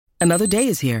Another day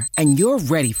is here, and you're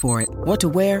ready for it. What to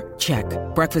wear? Check.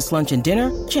 Breakfast, lunch, and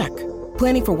dinner? Check.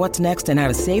 Planning for what's next and how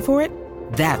to save for it?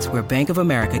 That's where Bank of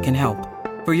America can help.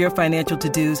 For your financial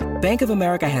to-dos, Bank of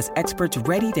America has experts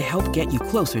ready to help get you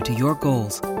closer to your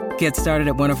goals. Get started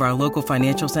at one of our local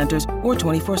financial centers or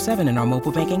 24/7 in our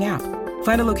mobile banking app.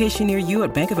 Find a location near you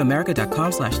at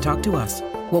bankofamerica.com/talktous.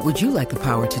 What would you like the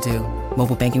power to do?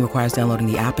 Mobile banking requires downloading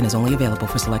the app and is only available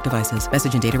for select devices.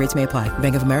 Message and data rates may apply.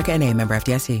 Bank of America N.A., member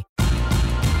FDIC.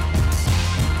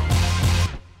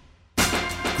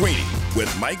 Greeny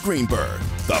with Mike Greenberg,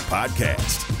 the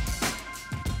podcast.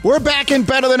 We're back and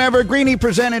better than ever. Greeny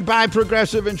presented by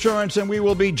Progressive Insurance, and we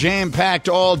will be jam-packed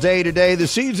all day today. The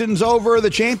season's over.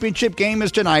 The championship game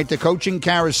is tonight. The coaching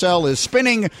carousel is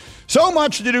spinning. So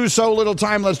much to do, so little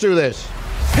time. Let's do this.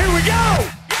 Here we go!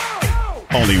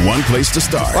 Only one place to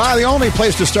start. Well, the only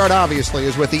place to start, obviously,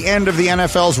 is with the end of the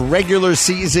NFL's regular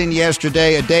season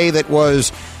yesterday, a day that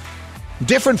was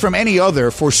different from any other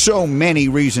for so many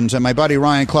reasons. And my buddy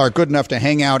Ryan Clark, good enough to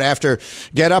hang out after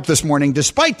Get Up this morning,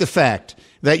 despite the fact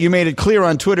that you made it clear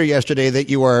on Twitter yesterday that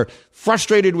you are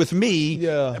frustrated with me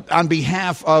on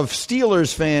behalf of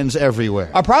Steelers fans everywhere.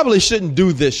 I probably shouldn't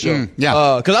do this show.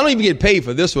 Because I don't even get paid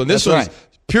for this one. This one's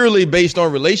purely based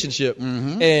on relationship.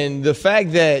 And the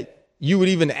fact that you would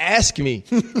even ask me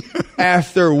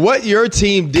after what your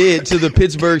team did to the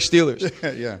Pittsburgh Steelers.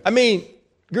 I mean,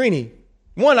 Greeny,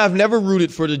 one, I've never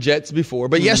rooted for the Jets before,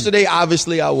 but yesterday,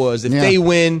 obviously, I was. If they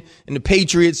win and the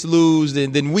Patriots lose,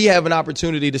 then we have an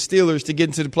opportunity, the Steelers, to get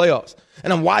into the playoffs.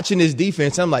 And I'm watching this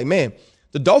defense, and I'm like, man,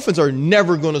 the Dolphins are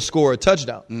never going to score a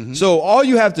touchdown. So all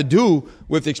you have to do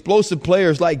with explosive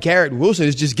players like Garrett Wilson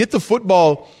is just get the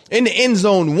football in the end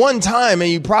zone one time, and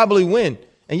you probably win.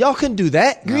 And y'all couldn't do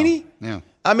that, Greeny? No.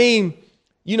 I mean,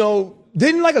 you know,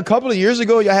 didn't like a couple of years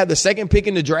ago, y'all had the second pick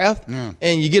in the draft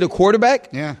and you get a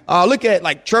quarterback? Look at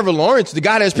like Trevor Lawrence, the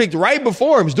guy that's picked right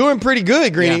before him, is doing pretty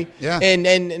good, Greeny.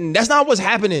 And that's not what's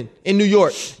happening in New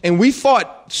York. And we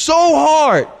fought so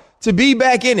hard to be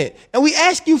back in it. And we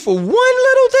ask you for one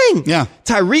little thing.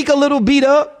 Tyreek a little beat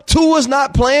up. Tua's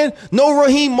not playing. No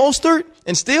Raheem Mostert.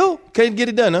 And still couldn't get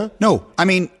it done, huh? No. I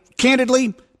mean,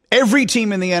 candidly, every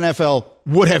team in the NFL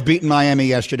would have beaten Miami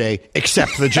yesterday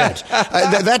except the Jets.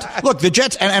 Look, the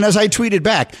Jets, and as I tweeted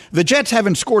back, the Jets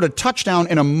haven't scored a touchdown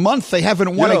in a month. They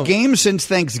haven't won a game since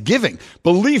Thanksgiving.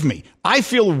 Believe me, I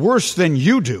feel worse than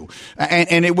you do.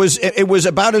 And it was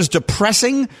about as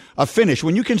depressing a finish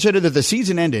when you consider that the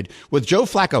season ended with Joe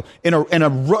Flacco in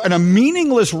a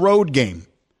meaningless road game.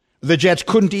 The Jets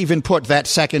couldn't even put that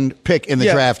second pick in the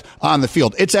draft on the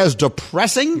field. It's as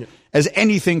depressing as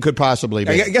anything could possibly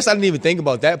be. I guess I didn't even think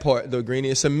about that part, though, Greeny.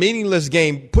 It's a meaningless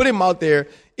game. Put him out there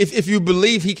if you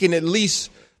believe he can at least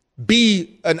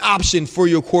be an option for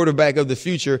your quarterback of the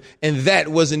future, and that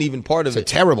wasn't even part of it.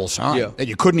 It's a terrible sign that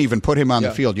you couldn't even put him on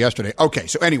the field yesterday. Okay,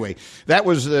 so anyway, that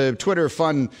was the Twitter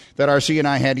fun that RC and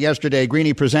I had yesterday.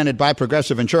 Greeny presented by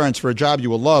Progressive Insurance. For a job you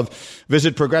will love,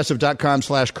 visit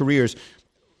progressive.com/careers.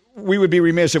 We would be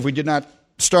remiss if we did not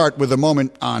start with a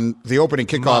moment on the opening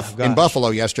kickoff in Buffalo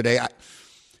yesterday.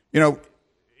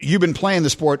 You've been playing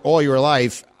the sport all your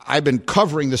life. I've been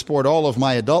covering the sport all of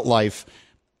my adult life.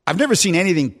 I've never seen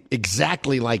anything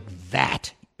exactly like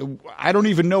that. I don't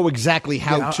even know exactly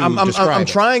how to describe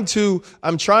it.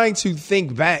 I'm trying to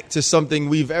think back to something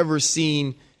we've ever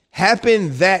seen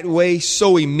happen that way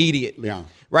so immediately.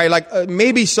 Right? Like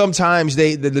maybe sometimes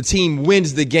the team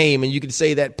wins the game, and you could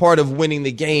say that part of winning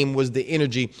the game was the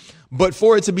energy. But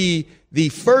for it to be the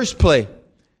first play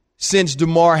since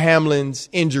Damar Hamlin's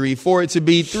injury, for it to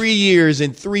be 3 years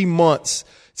and 3 months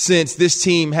since this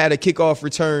team had a kickoff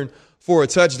return for a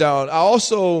touchdown, I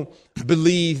also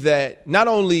believe that not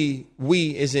only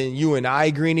we, as in you and I,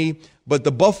 Greeny, but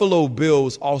the Buffalo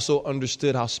Bills also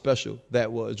understood how special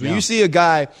that was. When you see a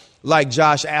guy like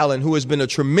Josh Allen, who has been a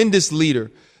tremendous leader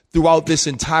throughout this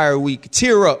entire week,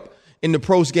 tear up in the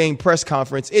post-game press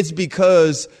conference, it's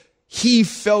because he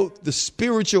felt the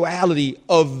spirituality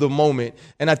of the moment.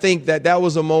 And I think that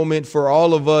was a moment for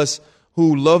all of us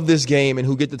who love this game and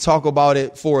who get to talk about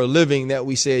it for a living, that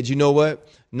we said, you know what?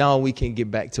 Now we can get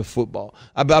back to football.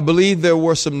 I believe there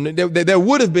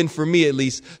would have been, for me at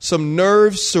least, some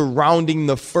nerves surrounding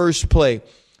the first play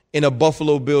in a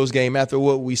Buffalo Bills game after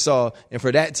what we saw. And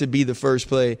for that to be the first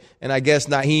play, and I guess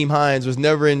Nyheim Hines was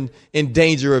never in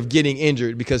danger of getting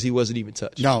injured because he wasn't even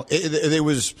touched. No, it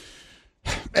was...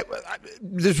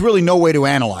 There's really no way to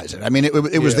analyze it. I mean,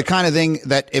 it was the kind of thing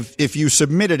that if you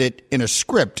submitted it in a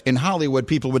script in Hollywood,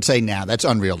 people would say, nah, that's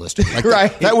unrealistic.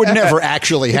 Like that would never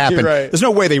actually happen. There's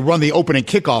no way they run the opening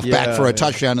kickoff back for a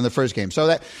touchdown in the first game. So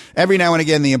that every now and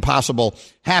again, the impossible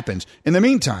happens. In the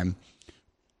meantime,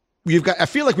 I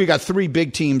feel like we got three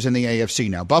big teams in the AFC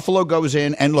now. Buffalo goes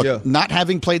in, and look, not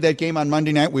having played that game on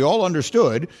Monday night, we all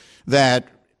understood that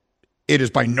it is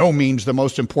by no means the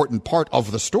most important part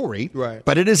of the story, right?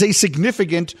 But it is a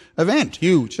significant event.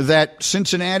 Huge. That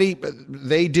Cincinnati,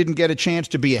 they didn't get a chance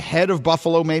to be ahead of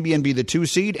Buffalo maybe and be the 2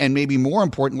 seed, and maybe more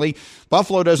importantly,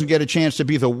 Buffalo doesn't get a chance to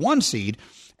be the 1 seed.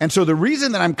 And so the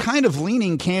reason that I'm kind of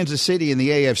leaning Kansas City in the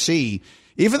AFC,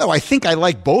 even though I think I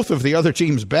like both of the other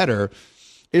teams better,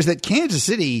 is that Kansas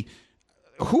City,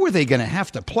 who are they going to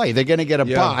have to play? They're going to get a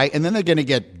bye, and then they're going to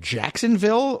get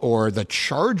Jacksonville or the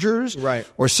Chargers, right?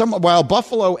 Or while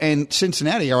Buffalo and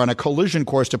Cincinnati are on a collision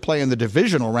course to play in the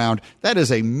divisional round, that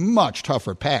is a much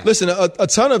tougher path. Listen, a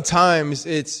ton of times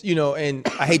it's, and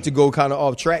I hate to go kind of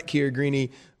off track here,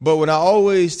 Greeny, but when I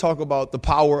always talk about the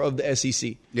power of the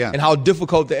SEC and how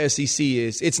difficult the SEC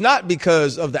is, it's not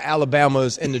because of the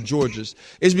Alabamas and the Georgias.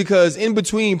 It's because in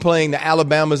between playing the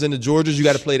Alabamas and the Georgias, you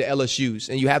got to play the LSUs,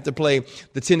 and you have to play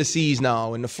the Tennessees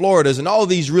now and the Floridas and all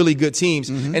these really good teams,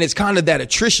 and it's kind of that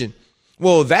attrition.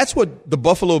 Well, that's what the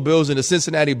Buffalo Bills and the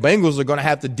Cincinnati Bengals are going to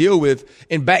have to deal with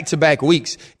in back-to-back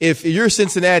weeks. If you're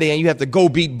Cincinnati and you have to go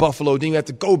beat Buffalo, then you have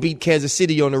to go beat Kansas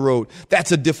City on the road.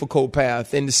 That's a difficult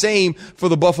path. And the same for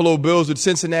the Buffalo Bills with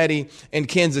Cincinnati and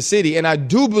Kansas City. And I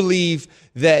do believe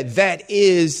that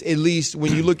is, at least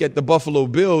when you look at the Buffalo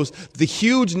Bills, the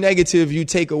huge negative you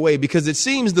take away, because it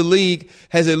seems the league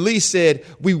has at least said,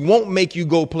 we won't make you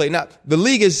go play. Now, the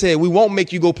league has said, we won't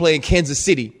make you go play in Kansas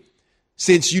City,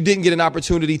 since you didn't get an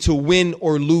opportunity to win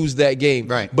or lose that game.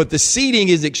 Right. But the seeding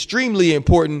is extremely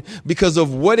important because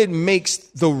of what it makes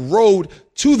the road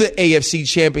to the AFC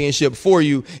Championship for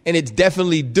you, and it's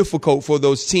definitely difficult for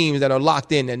those teams that are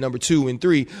locked in at number 2 and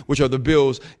 3, which are the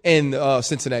Bills and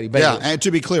Cincinnati Bengals. Yeah, and to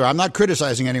be clear, I'm not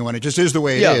criticizing anyone. It just is the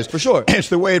way it is. For sure. It's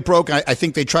the way it broke. I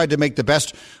think they tried to make the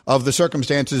best of the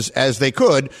circumstances as they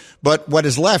could, but what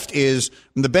is left is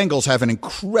the Bengals have an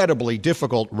incredibly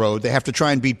difficult road. They have to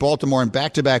try and beat Baltimore in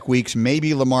back-to-back weeks.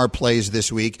 Maybe Lamar plays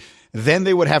this week. Then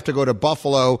they would have to go to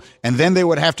Buffalo, and then they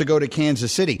would have to go to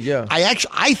Kansas City. Yeah.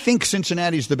 I think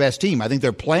Cincinnati's the best team. I think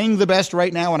they're playing the best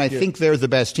right now, and I think they're the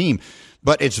best team.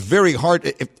 But it's very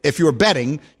hard. If you're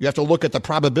betting, you have to look at the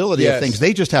probability of things.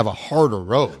 They just have a harder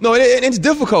road. No, it's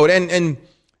difficult. And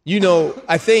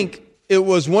I think it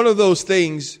was one of those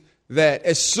things that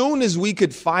as soon as we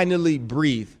could finally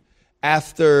breathe,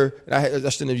 after, I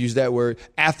shouldn't have used that word,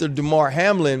 after DeMar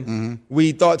Hamlin,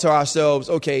 we thought to ourselves,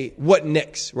 okay, what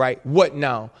next, right? What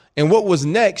now? And what was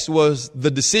next was the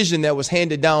decision that was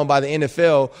handed down by the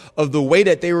NFL of the way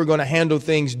that they were going to handle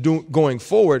things going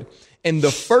forward. And the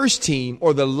first team,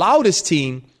 or the loudest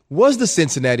team, was the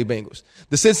Cincinnati Bengals.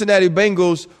 The Cincinnati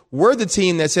Bengals were the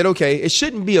team that said, okay, it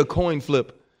shouldn't be a coin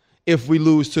flip if we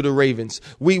lose to the Ravens.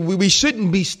 We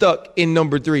shouldn't be stuck in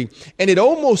number 3. And it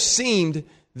almost seemed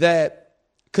that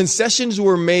concessions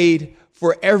were made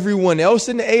for everyone else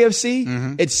in the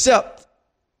AFC except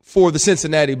for the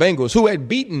Cincinnati Bengals, who had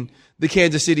beaten the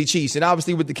Kansas City Chiefs. And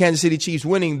obviously with the Kansas City Chiefs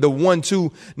winning, the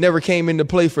 1-2 never came into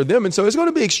play for them. And so it's going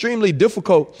to be extremely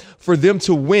difficult for them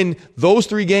to win those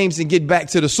 3 games and get back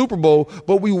to the Super Bowl.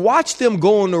 But we watched them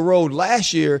go on the road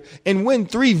last year and win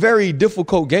 3 very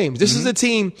difficult games. This is a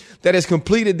team that has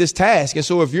completed this task. And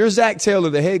so if you're Zach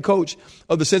Taylor, the head coach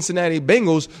of the Cincinnati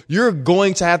Bengals, you're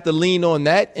going to have to lean on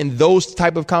that and those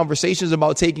type of conversations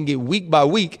about taking it week by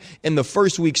week. And the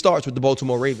first week starts with the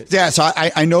Baltimore Ravens. Yeah, so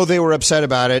I know they were upset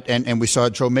about it, and we saw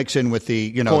Joe Mixon with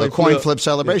the coin flip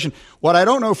celebration. Yeah. What I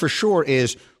don't know for sure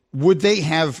is, would they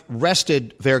have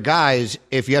rested their guys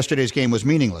if yesterday's game was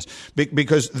meaningless?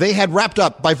 Because they had wrapped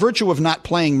up, by virtue of not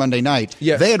playing Monday night,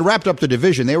 they had wrapped up the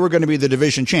division. They were going to be the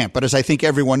division champ. But as I think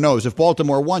everyone knows, if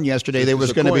Baltimore won yesterday, there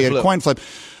was going to be a coin flip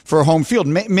for home field.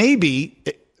 Maybe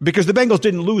because the Bengals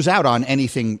didn't lose out on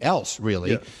anything else,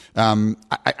 really. Yeah.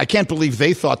 I can't believe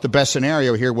they thought the best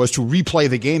scenario here was to replay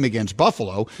the game against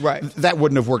Buffalo. Right. That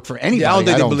wouldn't have worked for anybody. Yeah, I don't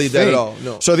think they believe that at all.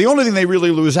 No. So the only thing they really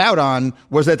lose out on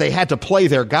was that they had to play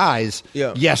their guys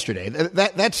yesterday.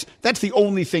 That's the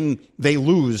only thing they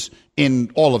lose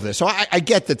in all of this. So I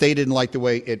get that they didn't like the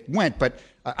way it went, but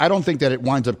I don't think that it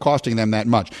winds up costing them that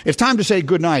much. It's time to say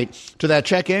goodnight to that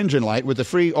check engine light with the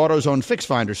free AutoZone Fix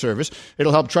Finder service.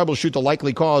 It'll help troubleshoot the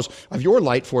likely cause of your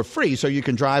light for free so you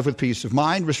can drive with peace of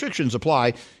mind. Restrictions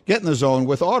apply. Get in the zone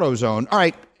with AutoZone. All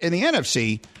right, in the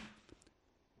NFC,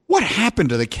 what happened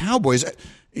to the Cowboys?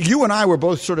 You and I were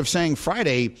both sort of saying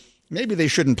Friday, maybe they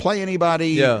shouldn't play anybody.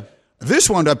 Yeah.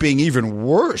 This wound up being even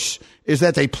worse, is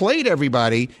that they played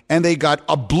everybody and they got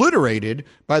obliterated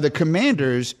by the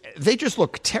Commanders. They just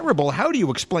look terrible. How do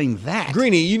you explain that?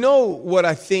 Greeny, you know what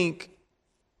I think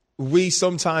we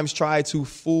sometimes try to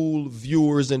fool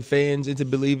viewers and fans into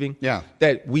believing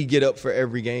that we get up for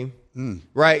every game.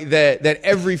 Right? That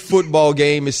every football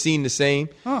game is seen the same.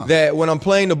 That when I'm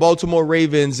playing the Baltimore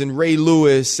Ravens and Ray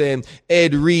Lewis and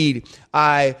Ed Reed,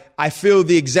 I feel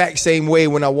the exact same way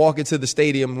when I walk into the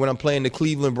stadium when I'm playing the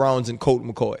Cleveland Browns and Colt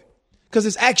McCoy. Because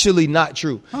it's actually not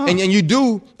true. And you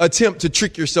do attempt to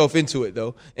trick yourself into it,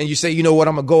 though. And you say, you know what,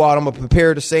 I'm going to go out, I'm going to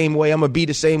prepare the same way, I'm going to be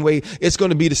the same way, it's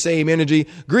going to be the same energy.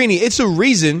 Greeny, it's a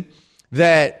reason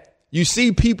that you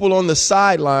see people on the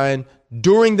sideline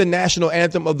during the national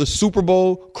anthem of the Super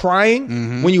Bowl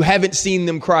crying when you haven't seen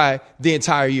them cry the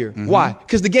entire year. Why?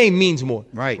 Because the game means more.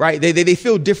 Right? They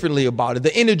feel differently about it.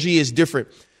 The energy is different.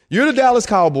 You're the Dallas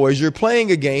Cowboys. You're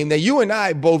playing a game that you and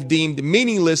I both deemed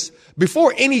meaningless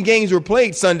before any games were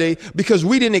played Sunday because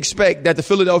we didn't expect that the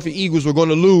Philadelphia Eagles were going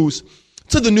to lose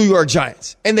to the New York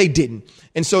Giants, and they didn't.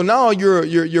 And so now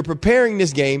you're preparing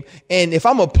this game, and if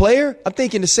I'm a player, I'm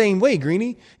thinking the same way,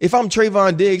 Greeny. If I'm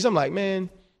Trayvon Diggs, I'm like, man,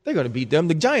 they're going to beat them.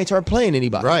 The Giants aren't playing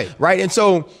anybody. Right. And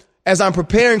so as I'm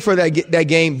preparing for that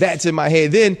game, that's in my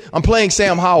head. Then I'm playing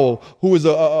Sam Howell, who was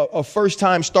a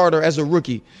first-time starter as a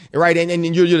rookie. Right.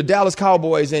 And you're the Dallas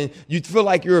Cowboys, and you feel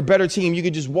like you're a better team. You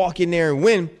can just walk in there and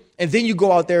win. And then you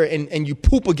go out there and you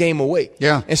poop a game away.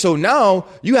 Yeah. And so now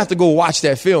you have to go watch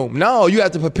that film. Now you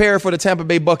have to prepare for the Tampa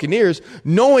Bay Buccaneers,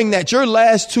 knowing that your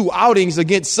last two outings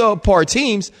against subpar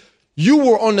teams, you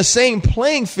were on the same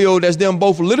playing field as them,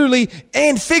 both literally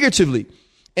and figuratively.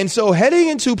 And so heading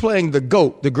into playing the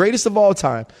GOAT, the greatest of all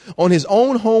time, on his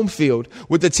own home field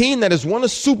with the team that has won a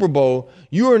Super Bowl,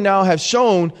 you are now have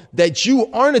shown that you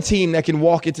aren't a team that can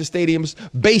walk into stadiums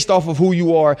based off of who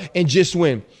you are and just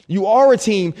win. You are a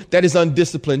team that is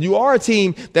undisciplined. You are a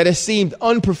team that has seemed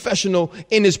unprofessional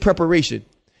in its preparation.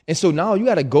 And so now you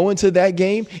got to go into that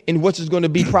game in what is going to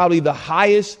be probably the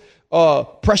highest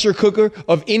pressure cooker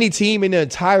of any team in the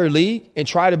entire league and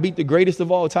try to beat the greatest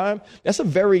of all time. That's a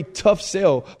very tough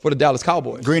sell for the Dallas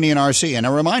Cowboys. Greeny and RC. And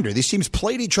a reminder, these teams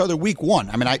played each other week one.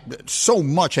 I mean, so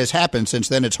much has happened since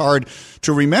then, it's hard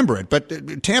to remember it.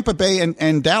 But Tampa Bay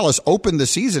and Dallas opened the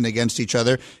season against each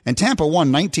other, and Tampa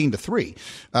won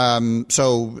 19-3.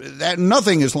 So that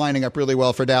nothing is lining up really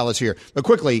well for Dallas here. But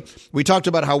quickly, we talked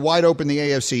about how wide open the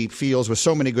AFC feels with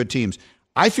so many good teams.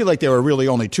 I feel like there are really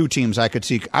only two teams I could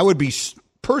see. I would be,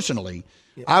 personally,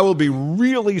 I will be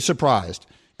really surprised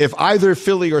if either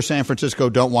Philly or San Francisco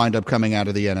don't wind up coming out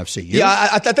of the NFC. Yeah,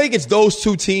 I think it's those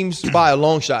two teams by a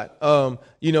long shot.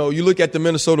 You look at the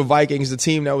Minnesota Vikings, the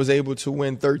team that was able to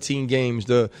win 13 games,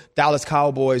 the Dallas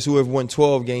Cowboys who have won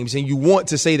 12 games, and you want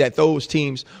to say that those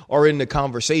teams are in the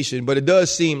conversation, but it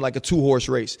does seem like a two-horse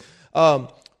race.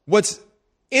 What's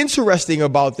interesting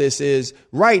about this is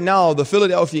right now the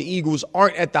Philadelphia Eagles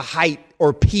aren't at the height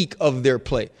or peak of their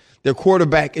play. Their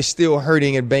quarterback is still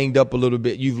hurting and banged up a little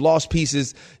bit. You've lost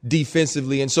pieces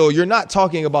defensively. And so you're not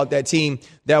talking about that team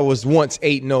that was once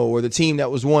 8-0 or the team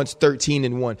that was once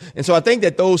 13-1. And so I think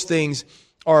that those things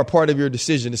are a part of your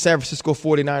decision. The San Francisco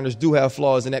 49ers do have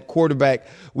flaws, and that quarterback,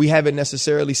 we haven't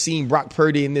necessarily seen Brock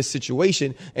Purdy in this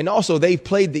situation. And also they've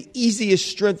played the easiest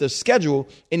strength of schedule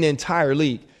in the entire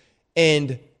league.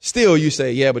 And still you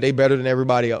say, yeah, but they better than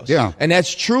everybody else. Yeah. And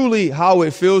that's truly how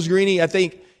it feels, Greeny. I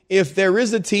think if there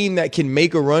is a team that can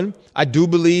make a run, I do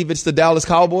believe it's the Dallas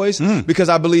Cowboys because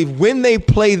I believe when they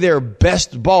play their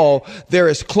best ball, they're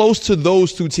as close to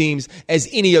those two teams as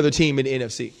any other team in the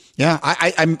NFC. Yeah,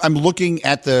 I'm looking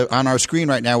at on our screen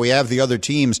right now. We have the other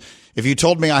teams. If you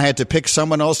told me I had to pick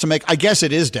someone else to make, I guess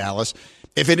it is Dallas.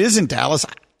 If it isn't Dallas,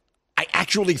 I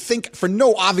actually think, for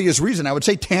no obvious reason, I would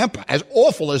say Tampa, as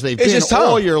awful as they've been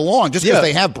all year long, just because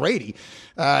they have Brady.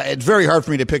 It's very hard for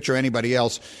me to picture anybody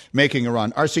else making a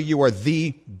run. RC, you are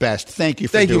the best. Thank you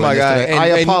for doing my this guy. today. I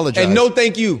apologize. And no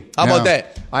thank you. How about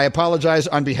that? I apologize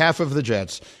on behalf of the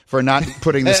Jets for not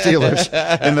putting the Steelers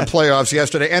in the playoffs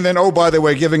yesterday. And then, oh, by the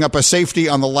way, giving up a safety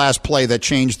on the last play that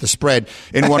changed the spread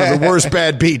in one of the worst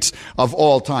bad beats of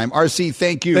all time. RC,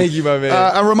 thank you. Thank you, my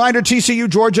man. A reminder, TCU,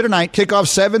 Georgia tonight, kickoff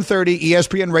 7:30.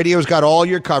 ESPN Radio's got all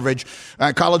your coverage.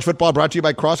 College football brought to you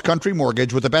by Cross Country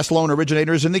Mortgage. With the best loan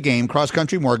originators in the game, Cross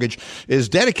Country Mortgage is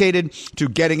dedicated to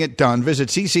getting it done. Visit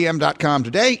ccm.com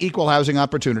today. Equal housing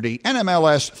opportunity,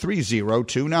 NMLS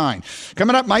 3029.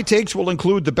 Coming up, my takes will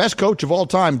include the best coach of all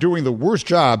time doing the worst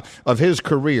job of his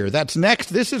career. That's next.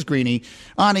 This is Greeny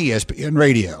on ESPN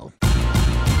Radio.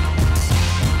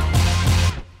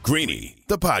 Greeny,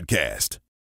 the podcast.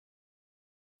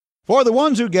 For the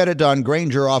ones who get it done,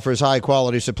 Grainger offers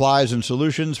high-quality supplies and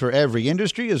solutions for every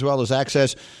industry, as well as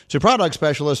access to product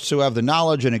specialists who have the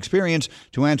knowledge and experience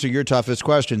to answer your toughest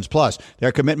questions. Plus,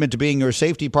 their commitment to being your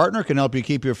safety partner can help you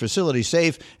keep your facility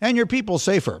safe and your people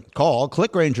safer. Call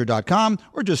clickgrainger.com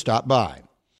or just stop by.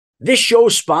 This show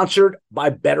is sponsored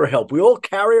by BetterHelp. We all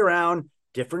carry around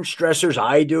different stressors.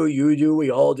 I do, you do,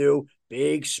 we all do,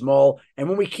 big, small. And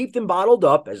when we keep them bottled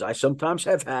up, as I sometimes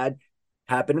have had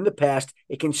happen in the past,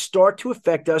 it can start to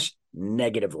affect us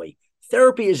negatively.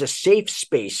 Therapy is a safe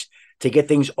space to get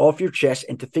things off your chest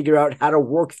and to figure out how to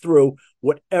work through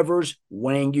whatever's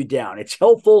weighing you down. It's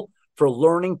helpful for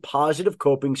learning positive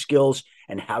coping skills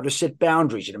and how to set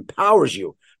boundaries. It empowers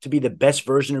you to be the best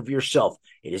version of yourself.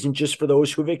 It isn't just for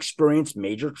those who've experienced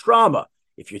major trauma.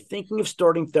 If you're thinking of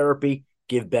starting therapy,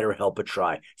 give BetterHelp a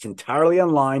try. It's entirely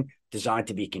online, designed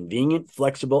to be convenient,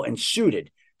 flexible, and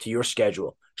suited to your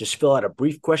schedule. Just fill out a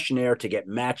brief questionnaire to get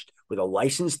matched with a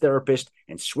licensed therapist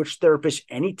and switch therapists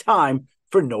anytime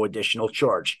for no additional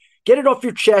charge. Get it off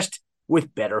your chest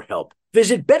with BetterHelp.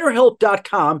 Visit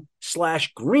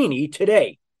BetterHelp.com/Greeny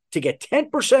today to get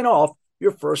 10% off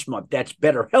your first month. That's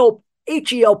BetterHelp,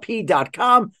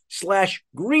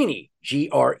 HELP.com/Greeny,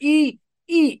 GREENY.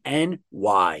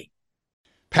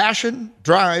 Passion,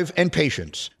 drive, and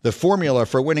patience. The formula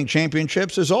for winning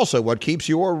championships is also what keeps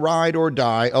your ride or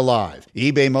die alive.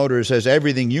 eBay Motors has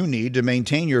everything you need to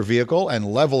maintain your vehicle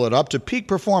and level it up to peak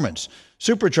performance.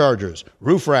 Superchargers,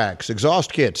 roof racks,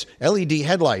 exhaust kits, LED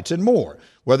headlights, and more.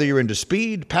 Whether you're into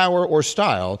speed, power, or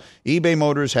style, eBay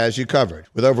Motors has you covered.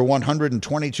 With over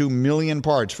 122 million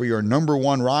parts for your number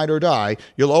one ride or die,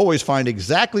 you'll always find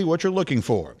exactly what you're looking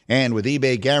for. And with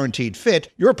eBay Guaranteed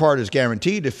Fit, your part is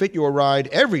guaranteed to fit your ride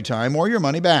every time or your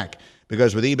money back.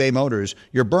 Because with eBay Motors,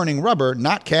 you're burning rubber,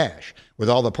 not cash. With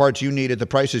all the parts you need at the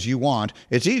prices you want,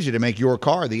 it's easy to make your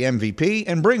car the MVP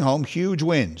and bring home huge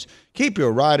wins. Keep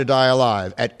your ride or die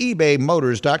alive at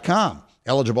ebaymotors.com.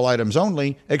 Eligible items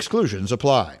only. Exclusions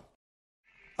apply.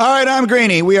 All right, I'm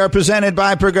Greeny. We are presented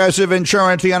by Progressive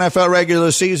Insurance. The NFL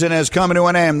regular season has come to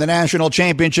an end. The national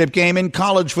championship game in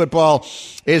college football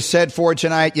is set for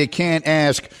tonight. You can't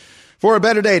ask for a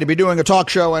better day to be doing a talk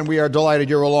show, and we are delighted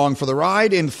you're along for the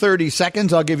ride. In 30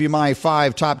 seconds, I'll give you my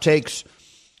 5 top takes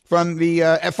from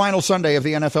the final Sunday of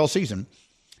the NFL season.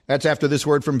 That's after this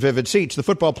word from Vivid Seats. The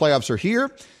football playoffs are here.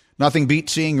 Nothing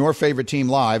beats seeing your favorite team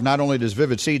live. Not only does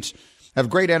Vivid Seats have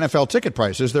great NFL ticket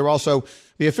prices, they're also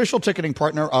the official ticketing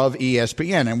partner of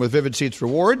ESPN. And with Vivid Seats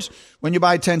Rewards, when you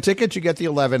buy 10 tickets, you get the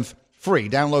 11th free.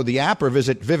 Download the app or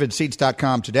visit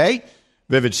vividseats.com today.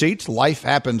 Vivid Seats, life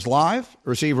happens live.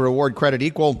 Receive a reward credit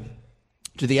equal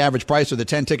to the average price of the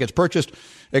 10 tickets purchased,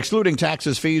 excluding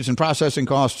taxes, fees, and processing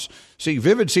costs. See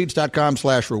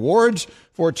vividseats.com/rewards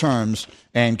for terms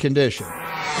and conditions.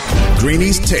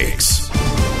 Greeny's Takes.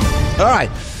 All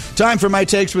right. Time for my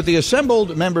takes with the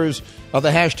assembled members of the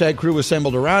hashtag crew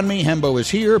assembled around me. Hembo is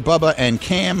here. Bubba and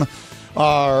Cam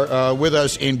are with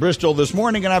us in Bristol this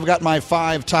morning, and I've got my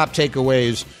 5 top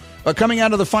takeaways coming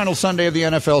out of the final Sunday of the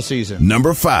NFL season.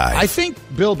 Number 5. I think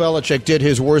Bill Belichick did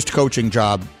his worst coaching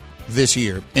job this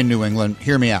year in New England.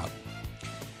 Hear me out.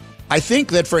 I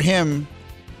think that for him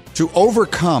to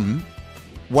overcome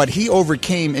what he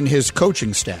overcame in his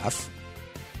coaching staff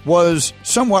was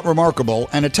somewhat remarkable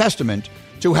and a testament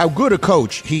to how good a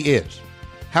coach he is.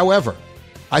 However,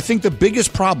 I think the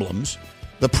biggest problems,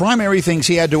 the primary things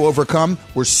he had to overcome,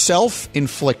 were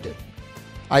self-inflicted.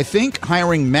 I think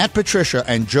hiring Matt Patricia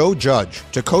and Joe Judge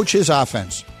to coach his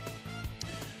offense,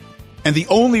 and the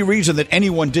only reason that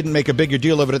anyone didn't make a bigger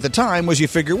deal of it at the time was you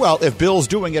figure, well, if Bill's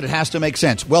doing it, it has to make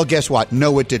sense. Well, guess what?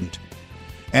 No, it didn't.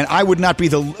 And I would not be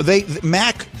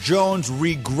Mac Jones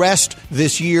regressed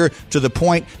this year to the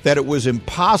point that it was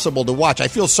impossible to watch. I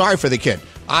feel sorry for the kid.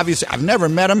 Obviously, I've never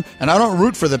met him, and I don't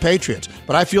root for the Patriots,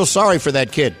 but I feel sorry for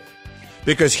that kid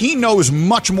because he knows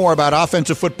much more about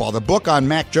offensive football. The book on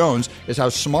Mac Jones is how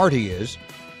smart he is.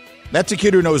 That's a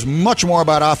kid who knows much more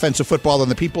about offensive football than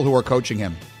the people who are coaching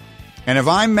him. And if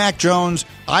I'm Mac Jones,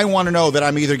 I want to know that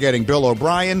I'm either getting Bill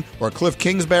O'Brien or Cliff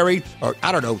Kingsbury or,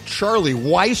 I don't know, Charlie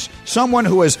Weiss, someone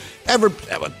who has ever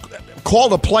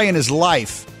called a play in his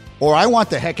life, or I want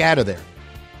the heck out of there.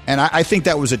 And I think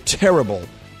that was a terrible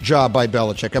job by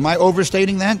Belichick. Am I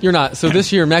overstating that? You're not. So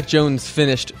this year, Mac Jones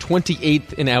finished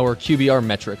 28th in our QBR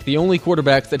metric. The only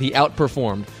quarterbacks that he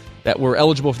outperformed that were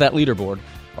eligible for that leaderboard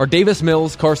are Davis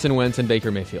Mills, Carson Wentz, and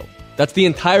Baker Mayfield. That's the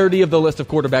entirety of the list of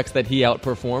quarterbacks that he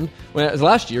outperformed. Whereas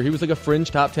last year, he was like a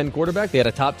fringe top 10 quarterback. They had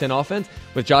a top 10 offense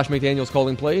with Josh McDaniels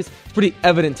calling plays. It's pretty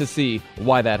evident to see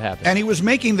why that happened. And he was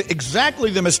making exactly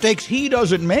the mistakes he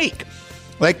doesn't make.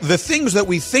 Like the things that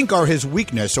we think are his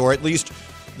weakness, or at least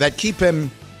that keep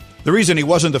him. The reason he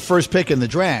wasn't the first pick in the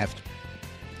draft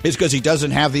is because he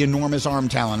doesn't have the enormous arm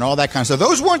talent and all that kind of stuff.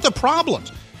 Those weren't the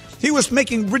problems. He was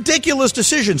making ridiculous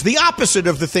decisions, the opposite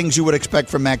of the things you would expect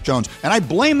from Mac Jones. And I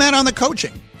blame that on the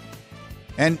coaching.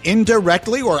 And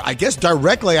indirectly, or I guess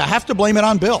directly, I have to blame it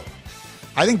on Bill.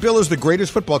 I think Bill is the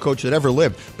greatest football coach that ever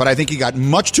lived, but I think he got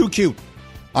much too cute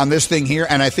on this thing here,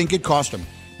 and I think it cost him.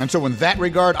 And so in that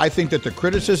regard, I think that the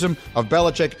criticism of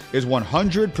Belichick is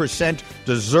 100%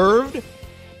 deserved,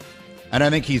 and I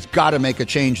think he's got to make a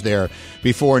change there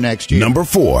before next year. Number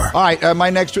 4. All right, my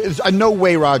next is no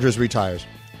way Rodgers retires.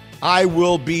 I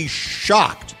will be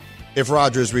shocked if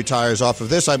Rodgers retires off of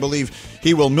this. I believe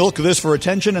he will milk this for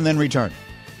attention and then return.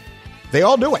 They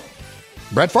all do it.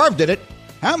 Brett Favre did it.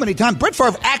 How many times? Brett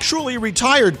Favre actually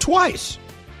retired twice.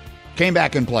 Came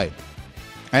back and played.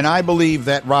 And I believe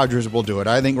that Rodgers will do it.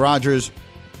 I think Rodgers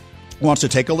wants to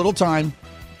take a little time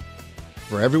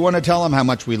for everyone to tell him how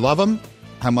much we love him,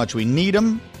 how much we need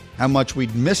him, how much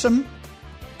we'd miss him,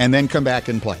 and then come back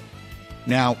and play.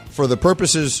 Now, for the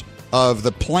purposes of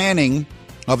the planning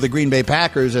of the Green Bay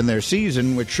Packers and their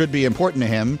season, which should be important to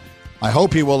him, I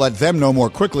hope he will let them know more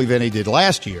quickly than he did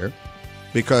last year,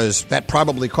 because that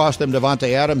probably cost them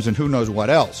Devontae Adams and who knows what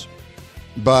else.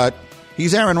 But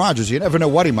he's Aaron Rodgers. You never know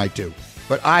what he might do.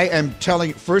 But I am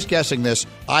first guessing this,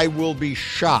 I will be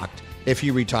shocked if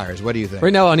he retires. What do you think?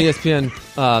 Right now on ESPN,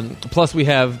 plus we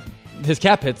have his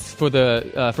cap hits for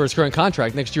his current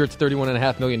contract. Next year it's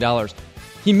 $31.5 million.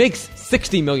 He makes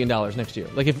 $60 million next year.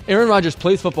 Like, if Aaron Rodgers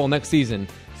plays football next season,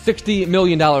 $60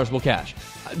 million will cash.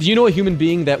 Do you know a human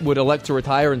being that would elect to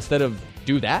retire instead of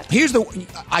do that?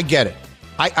 I get it.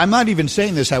 I'm not even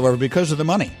saying this, however, because of the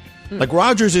money. Like,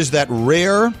 Rodgers is that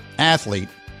rare athlete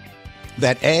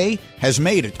that A, has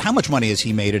made it. How much money has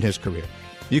he made in his career?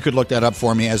 You could look that up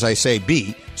for me as I say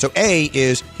B. So A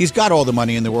is he's got all the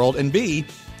money in the world, and B,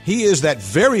 he is that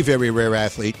very, very rare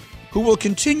athlete who will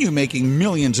continue making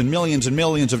millions and millions and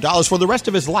millions of dollars for the rest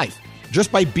of his life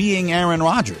just by being Aaron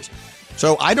Rodgers.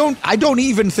 So I don't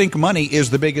even think money is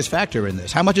the biggest factor in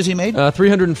this. How much has he made?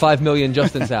 $305 million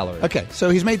just in salary. Okay, so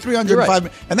he's made $305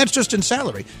 million, and that's just in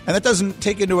salary, and that doesn't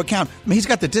take into account. I mean, he's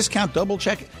got the discount double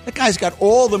check. That guy's got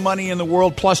all the money in the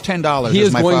world plus $10. He as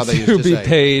is my going father used to to be say.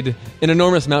 paid an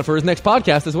enormous amount for his next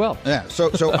podcast as well. Yeah,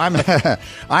 so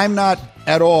I'm not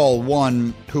at all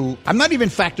one who I'm not even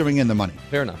factoring in the money.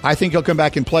 Fair enough. I think he'll come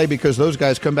back and play because those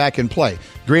guys come back and play.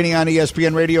 Greeny on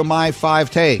ESPN Radio, my 5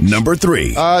 takes. Number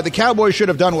 3. The Cowboys should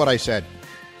have done what I said.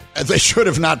 They should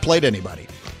have not played anybody.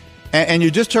 And you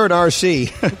just heard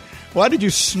RC. Why did you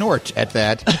snort at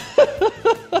that?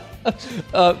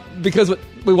 Because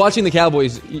watching the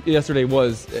Cowboys yesterday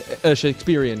was a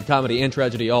Shakespearean comedy and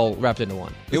tragedy all wrapped into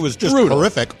one. It was just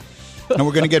horrific. And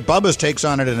we're going to get Bubba's takes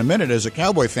on it in a minute as a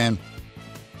Cowboy fan.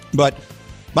 But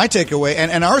my takeaway,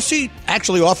 and RC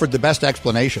actually offered the best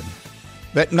explanation,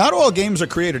 that not all games are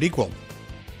created equal.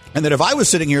 And that if I was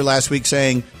sitting here last week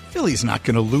saying, Philly's not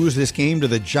going to lose this game to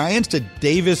the Giants, to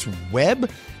Davis Webb,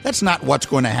 that's not what's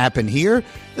going to happen here.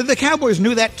 The Cowboys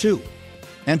knew that too.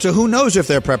 And so who knows if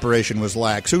their preparation was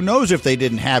lax? Who knows if they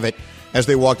didn't have it as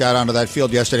they walked out onto that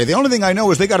field yesterday? The only thing I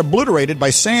know is they got obliterated by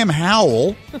Sam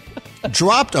Howell,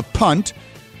 dropped a punt.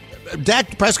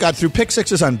 Dak Prescott threw pick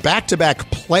sixes on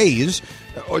back-to-back plays,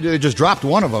 or they just dropped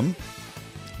one of them.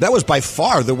 That was by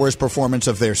far the worst performance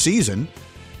of their season,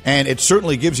 and it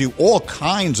certainly gives you all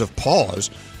kinds of pause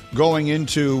going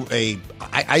into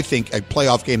I think, a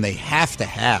playoff game they have to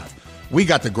have. We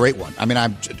got the great one. I mean,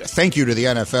 thank you to the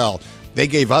NFL. They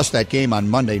gave us that game on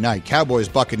Monday night.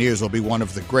 Cowboys-Buccaneers will be one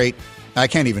of the great. I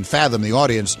can't even fathom the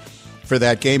audience for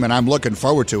that game, and I'm looking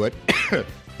forward to it.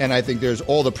 And I think there's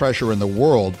all the pressure in the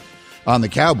world on the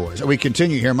Cowboys. We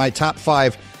continue here. My top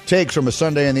 5 takes from a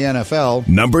Sunday in the NFL.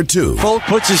 Number 2. Folk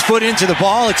puts his foot into the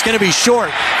ball. It's going to be short.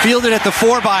 Fielded at the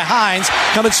 4 by Hines.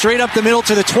 Coming straight up the middle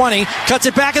to the 20. Cuts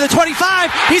it back at the 25.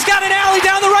 He's got an alley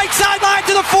down the right sideline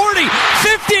to the 40.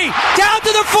 50. Down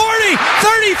to the 40.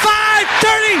 35.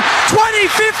 30.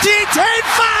 20. 15. 10.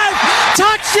 5.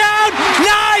 Touchdown.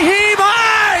 Nyheim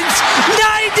Hines.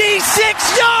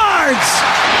 96 yards.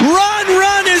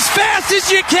 Run as fast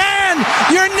as you can.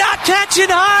 You're not catching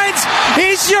Hines.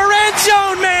 He's your end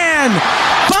zone man.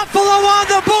 Buffalo on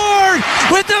the board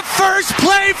with the first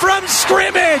play from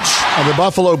scrimmage. And the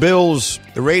Buffalo Bills,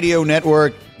 the radio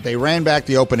network, they ran back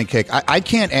the opening kick. I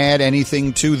can't add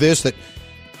anything to this that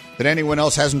anyone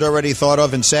else hasn't already thought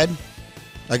of and said.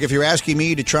 Like, if you're asking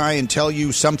me to try and tell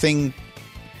you something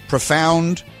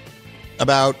profound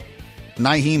about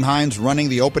Nyheim Hines running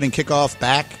the opening kickoff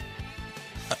back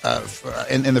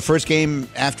in the first game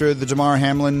after the Damar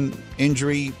Hamlin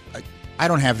injury, I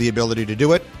don't have the ability to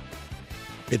do it.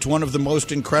 It's one of the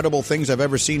most incredible things I've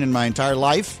ever seen in my entire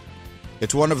life.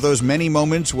 It's one of those many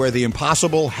moments where the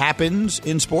impossible happens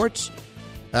in sports.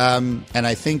 And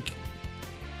I think,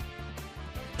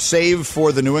 save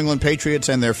for the New England Patriots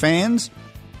and their fans,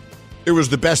 it was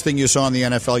the best thing you saw in the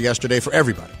NFL yesterday for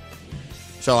everybody.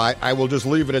 So I will just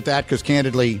leave it at that because,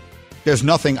 candidly, there's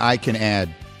nothing I can add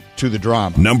to the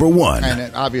drama. Number one.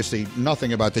 And obviously,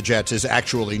 nothing about the Jets is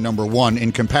actually number one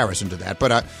in comparison to that.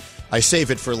 But I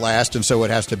save it for last, and so it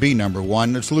has to be number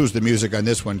one. Let's lose the music on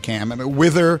this one, Cam. I mean,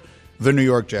 wither the New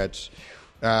York Jets.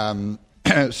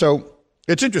 So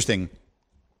it's interesting.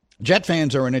 Jet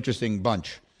fans are an interesting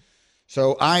bunch.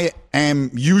 So I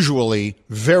am usually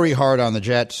very hard on the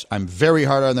Jets. I'm very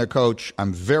hard on their coach.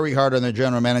 I'm very hard on their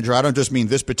general manager. I don't just mean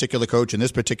this particular coach and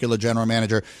this particular general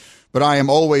manager, but I am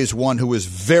always one who is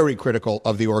very critical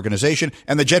of the organization.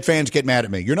 And the Jet fans get mad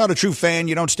at me. You're not a true fan.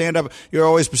 You don't stand up. You're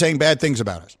always saying bad things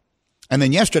about us. And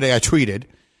then yesterday I tweeted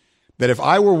that if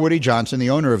I were Woody Johnson, the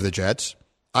owner of the Jets,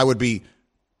 I would be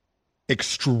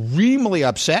extremely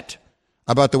upset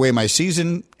about the way my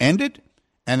season ended,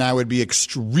 and I would be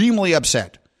extremely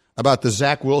upset about the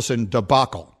Zach Wilson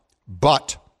debacle.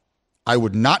 But I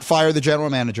would not fire the general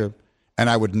manager, and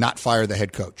I would not fire the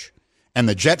head coach. And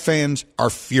the Jet fans are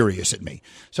furious at me.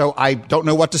 So I don't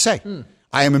know what to say.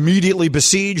 I am immediately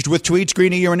besieged with tweets.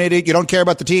 Greeny, you're an idiot. You don't care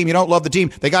about the team. You don't love the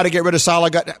team. They got to get rid of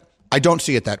Saleh. I don't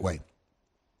see it that way.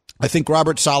 I think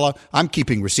Robert Saleh, I'm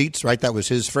keeping receipts, right? That was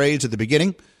his phrase at the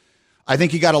beginning. I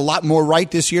think he got a lot more right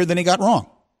this year than he got wrong.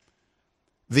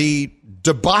 The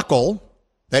debacle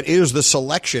that is the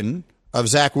selection of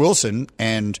Zach Wilson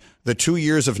and the 2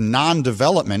 years of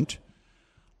non-development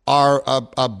are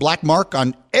a black mark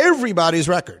on everybody's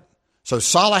record. So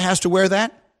Saleh has to wear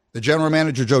that. The general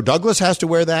manager, Joe Douglas, has to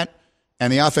wear that.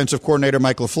 And the offensive coordinator,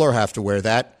 Mike LaFleur, have to wear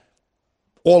that.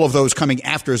 All of those coming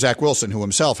after Zach Wilson, who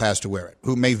himself has to wear it,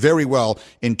 who may very well,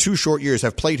 in 2 short years,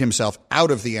 have played himself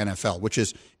out of the NFL, which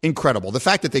is incredible. The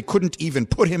fact that they couldn't even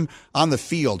put him on the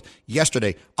field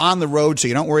yesterday on the road, so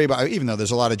you don't worry about, even though there's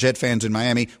a lot of Jet fans in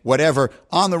Miami, whatever,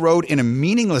 on the road in a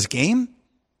meaningless game,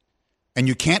 and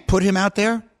you can't put him out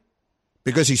there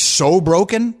because he's so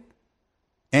broken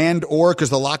and or because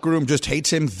the locker room just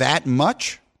hates him that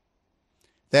much,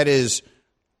 that is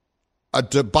a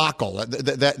debacle.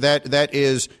 That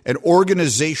is an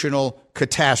organizational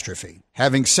catastrophe.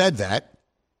 Having said that,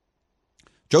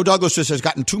 Joe Douglas just has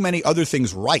gotten too many other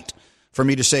things right for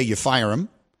me to say you fire him,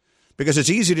 because it's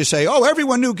easy to say, oh,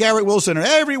 everyone knew Garrett Wilson or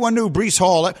everyone knew Breece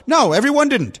Hall. No, everyone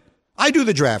didn't. I do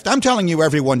the draft. I'm telling you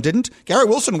everyone didn't. Garrett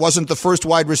Wilson wasn't the first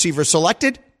wide receiver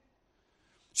selected.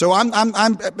 So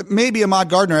I'm maybe Ahmad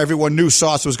Gardner, everyone knew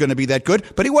Sauce was going to be that good,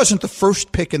 but he wasn't the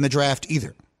first pick in the draft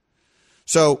either.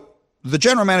 So the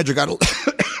general manager got a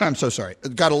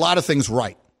lot of things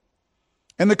right.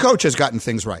 And the coach has gotten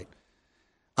things right.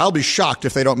 I'll be shocked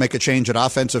if they don't make a change at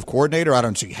offensive coordinator. I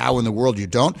don't see how in the world you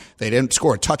don't. They didn't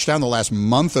score a touchdown the last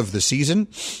month of the season.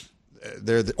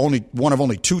 They're one of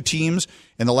only 2 teams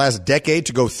in the last decade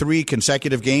to go 3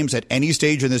 consecutive games at any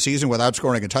stage in the season without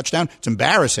scoring a touchdown. It's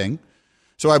embarrassing.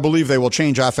 So I believe they will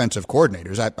change offensive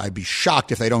coordinators. I'd be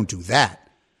shocked if they don't do that.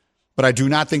 But I do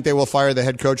not think they will fire the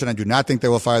head coach, and I do not think they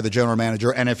will fire the general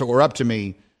manager. And if it were up to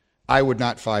me, I would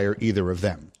not fire either of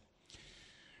them.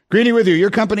 Greeny with you. Your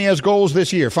company has goals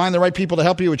this year. Find the right people to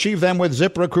help you achieve them with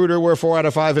ZipRecruiter, where 4 out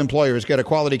of 5 employers get a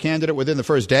quality candidate within the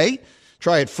first day.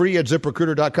 Try it free at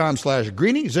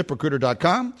ZipRecruiter.com/Greeny,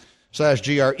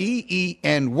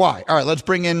 ZipRecruiter.com/GREENY. All right, let's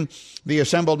bring in the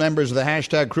assembled members of the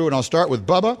hashtag crew, and I'll start with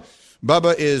Bubba.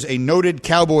 Bubba is a noted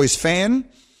Cowboys fan.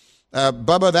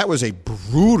 Bubba, that was a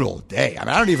brutal day. I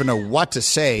mean, I don't even know what to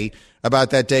say about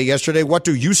that day yesterday. What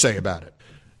do you say about it?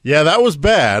 Yeah, that was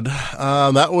bad.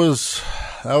 That was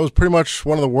pretty much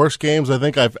one of the worst games I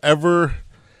think I've ever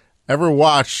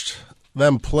watched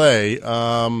them play.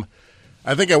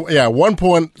 I think, at one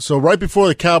point, so right before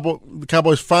the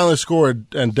Cowboys finally scored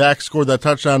and Dak scored that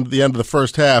touchdown at the end of the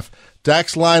first half,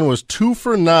 Dak's line was 2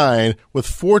 for 9 with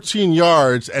 14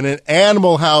 yards and an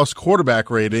Animal House quarterback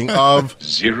rating of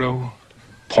 0.0.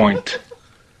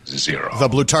 The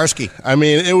Blutarski. I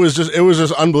mean, it was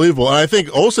just unbelievable. And I think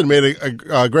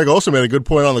Greg Olsen made a good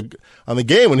point on the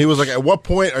game when he was like, at what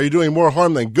point are you doing more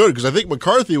harm than good? Because I think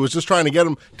McCarthy was just trying to get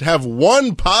him to have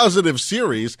one positive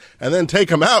series and then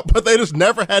take him out, but they just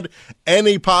never had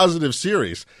any positive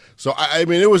series. So I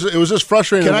mean, it was just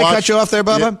frustrating. Can I cut you off there,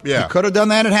 Bubba? Yeah. You could have done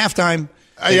that at halftime.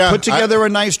 They put together a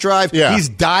nice drive. Yeah. He's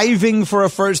diving for a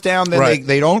first down. Then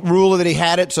they don't rule that he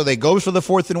had it, so they go for the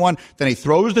 4th and 1. Then he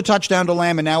throws the touchdown to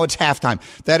Lamb, and now it's halftime.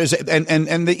 That is,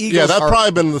 and the Eagles. Yeah, that's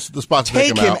probably been the spot to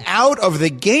take him out of the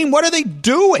game. What are they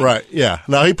doing? Right. Yeah.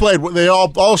 Now he played. They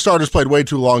all starters played way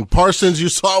too long. Parsons, you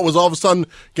saw, was all of a sudden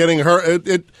getting hurt.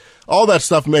 All that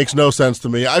stuff makes no sense to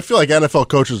me. I feel like NFL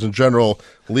coaches in general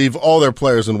leave all their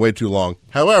players in way too long.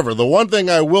 However, the one thing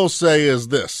I will say is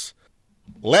this.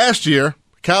 Last year,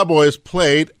 Cowboys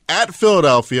played at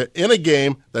Philadelphia in a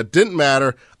game that didn't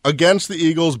matter against the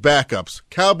Eagles' backups.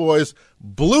 Cowboys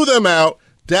blew them out.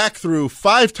 Dak threw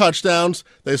 5 touchdowns.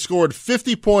 They scored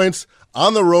 50 points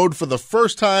on the road for the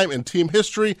first time in team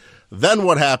history. Then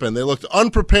what happened? They looked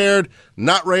unprepared,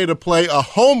 not ready to play a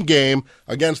home game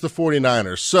against the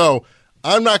 49ers. So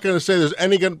I'm not going to say there's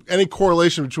any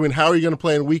correlation between how you're going to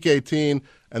play in Week 18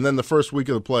 and then the first week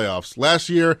of the playoffs. Last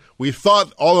year, we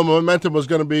thought all the momentum was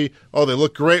going to be, they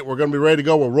look great, we're going to be ready to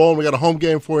go, we're rolling, we got a home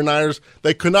game, 49ers.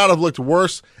 They could not have looked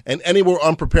worse and any more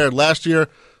unprepared last year.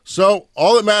 So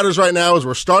all that matters right now is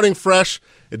we're starting fresh.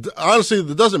 Honestly,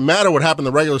 it doesn't matter what happened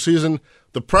in the regular season.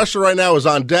 The pressure right now is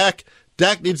on Dak.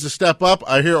 Dak needs to step up.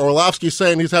 I hear Orlovsky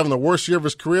saying he's having the worst year of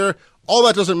his career. All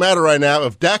that doesn't matter right now.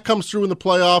 If Dak comes through in the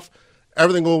playoff,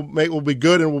 everything will be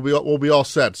good and we'll be all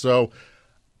set. So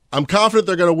I'm confident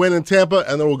they're going to win in Tampa,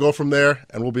 and then we'll go from there,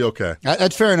 and we'll be okay.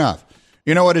 That's fair enough.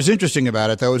 You know what is interesting about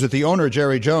it, though, is that the owner,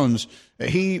 Jerry Jones,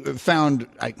 he found,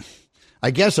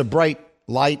 I guess, a bright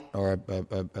light or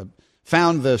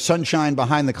found the sunshine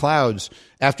behind the clouds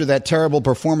after that terrible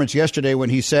performance yesterday when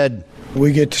he said,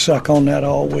 "We get to suck on that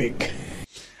all week."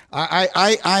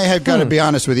 I have got to be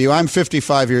honest with you. I'm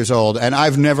 55 years old, and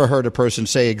I've never heard a person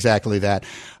say exactly that.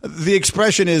 The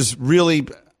expression is really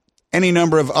any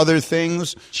number of other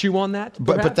things. Chew on that,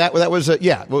 but that was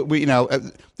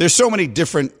there's so many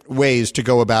different ways to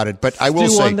go about it. But I will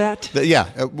say on that.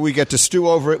 We get to stew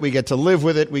over it. We get to live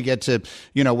with it. We get to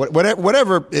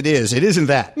whatever it is. It isn't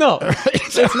that. No,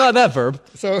 it's not that verb.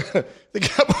 So the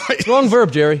Cowboys, wrong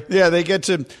verb, Jerry. Yeah, they get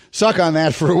to suck on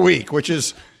that for a week, which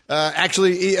is.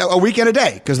 Actually, a week and a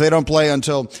day, because they don't play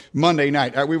until Monday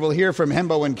night. We will hear from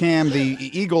Hembo and Cam, the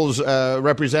Eagles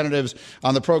representatives,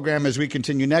 on the program as we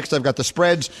continue next. I've got the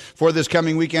spreads for this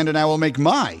coming weekend, and I will make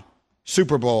my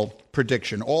Super Bowl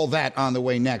prediction. All that on the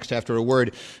way next after a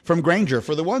word from Grainger.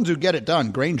 For the ones who get it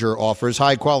done, Grainger offers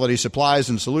high-quality supplies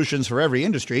and solutions for every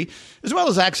industry, as well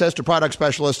as access to product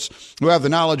specialists who have the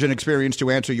knowledge and experience to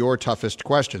answer your toughest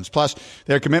questions. Plus,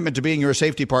 their commitment to being your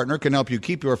safety partner can help you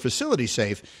keep your facility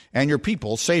safe and your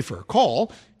people safer.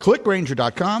 Call,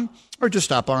 clickgrainger.com, or just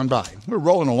stop on by. We're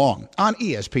rolling along on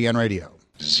ESPN Radio.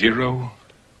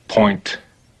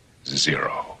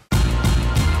 0.0.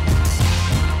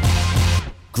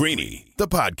 Greeny, the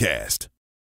podcast.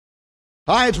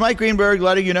 Hi, it's Mike Greenberg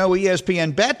letting you know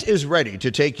ESPN Bet is ready to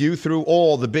take you through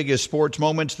all the biggest sports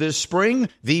moments this spring.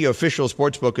 The official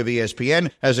sportsbook of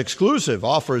ESPN has exclusive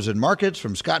offers and markets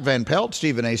from Scott Van Pelt,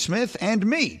 Stephen A. Smith, and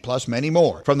me, plus many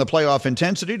more. From the playoff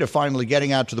intensity to finally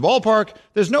getting out to the ballpark,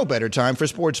 there's no better time for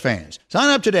sports fans. Sign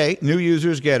up today. New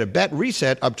users get a bet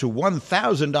reset up to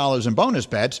 $1,000 in bonus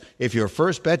bets if your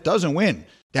first bet doesn't win.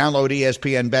 Download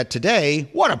ESPN Bet today.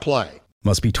 What a play.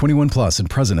 Must be 21 plus and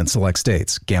present in select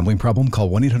states. Gambling problem?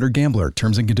 Call 1-800-GAMBLER.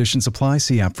 Terms and conditions apply.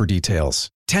 See app for details.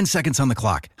 10 seconds on the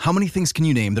clock. How many things can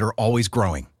you name that are always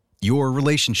growing? Your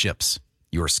relationships,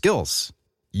 your skills,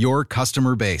 your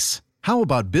customer base. How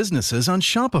about businesses on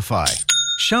Shopify?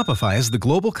 Shopify is the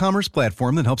global commerce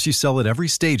platform that helps you sell at every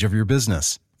stage of your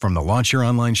business. From the launch your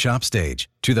online shop stage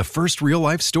to the first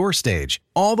real-life store stage,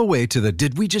 all the way to the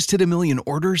did we just hit a million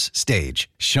orders stage.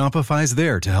 Shopify's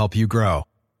there to help you grow.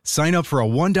 Sign up for a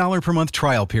 $1 per month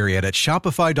trial period at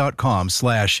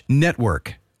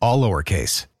shopify.com/network, all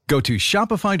lowercase. Go to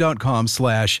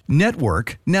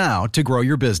shopify.com/network now to grow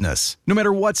your business, no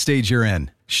matter what stage you're in.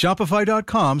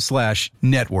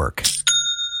 Shopify.com/network.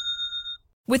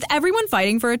 With everyone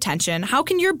fighting for attention, how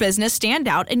can your business stand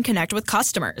out and connect with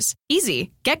customers?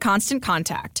 Easy. Get Constant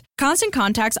Contact. Constant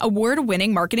Contact's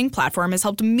award-winning marketing platform has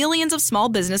helped millions of small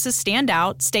businesses stand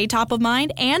out, stay top of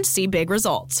mind, and see big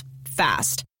results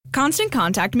fast. Constant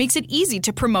Contact makes it easy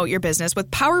to promote your business with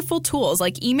powerful tools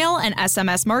like email and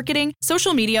SMS marketing,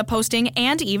 social media posting,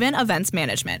 and even events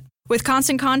management. With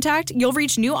Constant Contact, you'll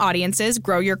reach new audiences,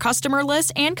 grow your customer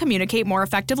list, and communicate more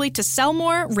effectively to sell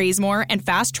more, raise more, and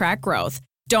fast-track growth.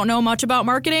 Don't know much about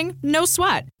marketing? No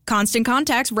sweat. Constant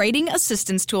Contact's writing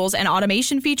assistance tools and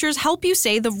automation features help you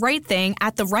say the right thing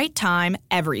at the right time,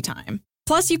 every time.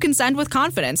 Plus, you can send with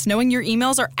confidence, knowing your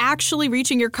emails are actually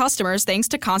reaching your customers thanks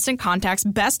to Constant Contact's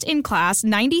best-in-class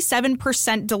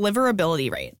 97%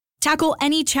 deliverability rate. Tackle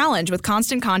any challenge with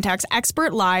Constant Contact's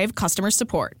expert live customer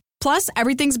support. Plus,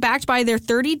 everything's backed by their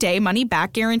 30-day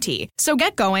money-back guarantee. So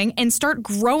get going and start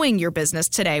growing your business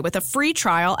today with a free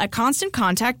trial at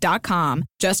ConstantContact.com.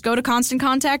 Just go to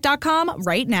ConstantContact.com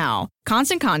right now.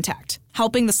 Constant Contact,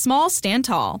 helping the small stand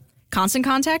tall.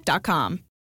 ConstantContact.com.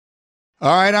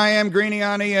 All right, I am Greeny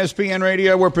on ESPN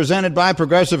Radio. We're presented by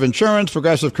Progressive Insurance.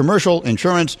 Progressive Commercial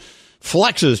Insurance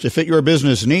flexes to fit your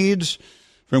business needs.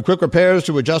 From quick repairs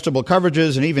to adjustable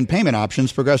coverages and even payment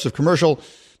options, Progressive Commercial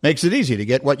makes it easy to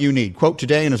get what you need. Quote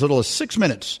today in as little as 6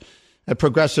 minutes at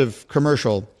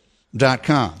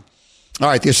progressivecommercial.com. All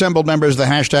right, the assembled members of the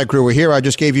hashtag crew are here. I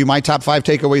just gave you my top 5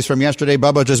 takeaways from yesterday.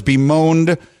 Bubba just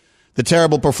bemoaned the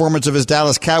terrible performance of his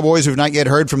Dallas Cowboys. We've not yet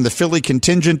heard from the Philly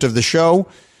contingent of the show.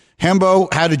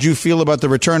 Hembo, how did you feel about the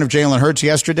return of Jalen Hurts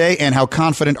yesterday, and how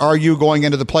confident are you going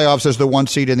into the playoffs as the 1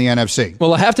 seed in the NFC?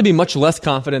 Well, I have to be much less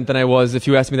confident than I was if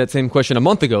you asked me that same question a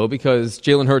month ago, because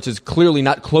Jalen Hurts is clearly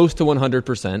not close to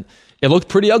 100%. It looked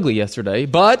pretty ugly yesterday,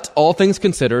 but all things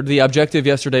considered, the objective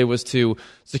yesterday was to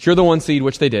secure the 1 seed,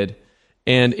 which they did,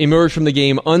 and emerge from the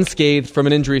game unscathed from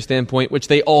an injury standpoint, which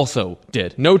they also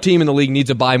did. No team in the league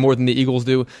needs a bye more than the Eagles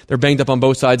do. They're banged up on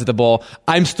both sides of the ball.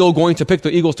 I'm still going to pick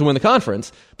the Eagles to win the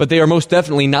conference, but they are most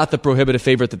definitely not the prohibitive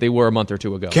favorite that they were a month or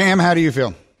two ago. Cam, how do you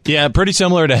feel? Yeah, pretty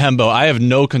similar to Hembo. I have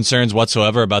no concerns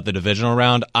whatsoever about the divisional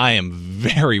round. I am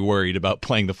very worried about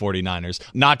playing the 49ers.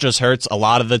 Not just Hurts. A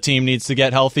lot of the team needs to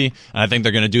get healthy, and I think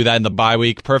they're going to do that in the bye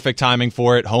week. Perfect timing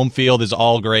for it. Home field is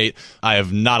all great. I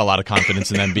have not a lot of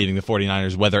confidence in them beating the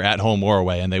 49ers, whether at home or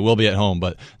away, and they will be at home,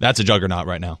 but that's a juggernaut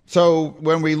right now. So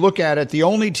when we look at it, the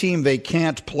only team they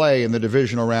can't play in the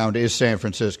divisional round is San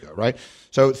Francisco, right?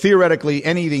 So theoretically,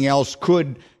 anything else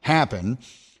could happen.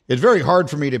 It's very hard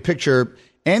for me to picture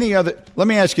any other. Let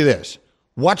me ask you this.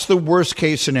 What's the worst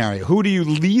case scenario? Who do you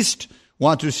least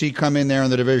want to see come in there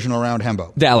in the divisional round,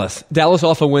 Hembo? Dallas. Dallas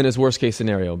off a win is worst case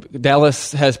scenario.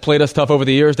 Dallas has played us tough over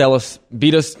the years. Dallas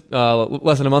beat us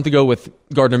less than a month ago with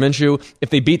Gardner Minshew. If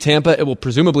they beat Tampa, it will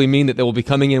presumably mean that they will be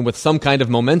coming in with some kind of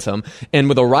momentum. And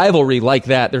with a rivalry like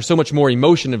that, there's so much more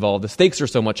emotion involved. The stakes are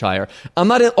so much higher. I'm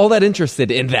not all that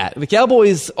interested in that. The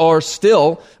Cowboys are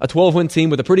still a 12-win team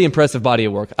with a pretty impressive body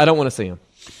of work. I don't want to see them.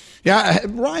 Yeah,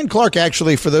 Ryan Clark,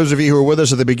 actually, for those of you who were with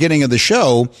us at the beginning of the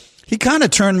show, he kind of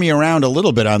turned me around a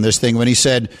little bit on this thing when he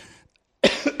said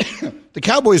the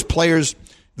Cowboys players,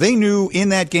 they knew in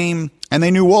that game, and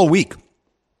they knew all week,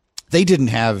 they didn't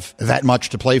have that much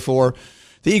to play for.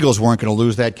 The Eagles weren't going to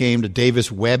lose that game to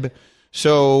Davis Webb,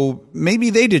 so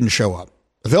maybe they didn't show up.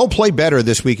 They'll play better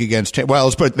this week against Tampa. Well,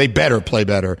 they better play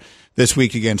better this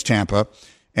week against Tampa.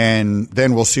 And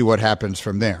then we'll see what happens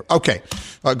from there. Okay,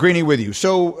 Greeny with you.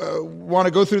 So want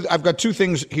to go through, I've got 2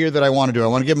 things here that I want to do. I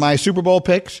want to give my Super Bowl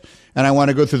picks, and I want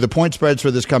to go through the point spreads for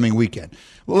this coming weekend.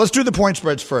 Well, let's do the point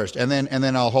spreads first, and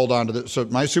then I'll hold on to so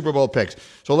my Super Bowl picks.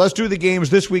 So let's do the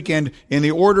games this weekend in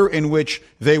the order in which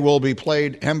they will be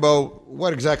played. Hembo,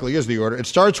 what exactly is the order? It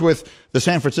starts with the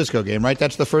San Francisco game, right?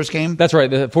 That's the first game? That's right.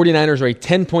 The 49ers are a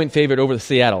 10-point favorite over the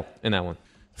Seattle in that one.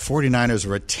 49ers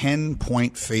are a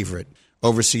 10-point favorite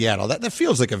over Seattle. That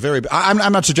feels like a very.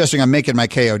 I'm not suggesting I'm making my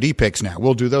KOD picks now.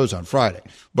 We'll do those on Friday.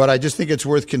 But I just think it's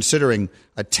worth considering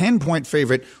a 10-point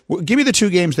favorite. Give me the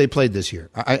 2 games they played this year.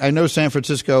 I know San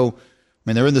Francisco, I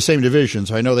mean, they're in the same division,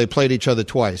 so I know they played each other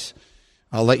twice.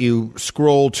 I'll let you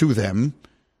scroll to them.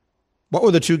 What were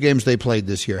the 2 games they played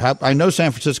this year? I know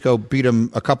San Francisco beat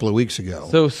them a couple of weeks ago.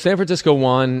 So San Francisco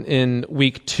won in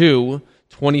week 2,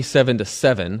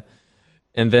 27-7.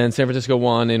 And then San Francisco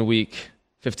won in week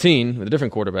 15 with a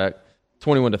different quarterback,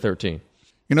 21-13.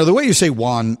 You know, the way you say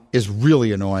 "won" is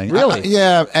really annoying. Really?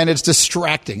 Yeah, and it's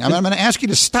distracting. I'm going to ask you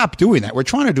to stop doing that. We're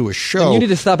trying to do a show. And you need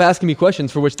to stop asking me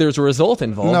questions for which there's a result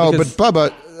involved. No, but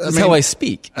Bubba, that's how I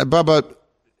speak. Bubba,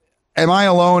 am I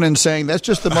alone in saying that's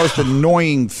just the most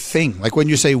annoying thing? Like when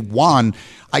you say "won,"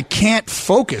 I can't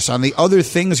focus on the other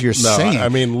things you're saying. I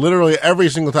mean, literally every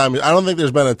single time. I don't think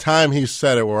there's been a time he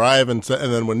said it where I haven't said.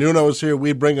 And then when Nuno was here,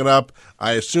 we bring it up.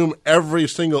 I assume every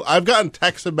single. I've gotten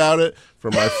texts about it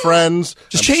from my friends.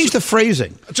 Just change the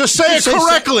phrasing. Just say it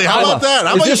correctly. How about that?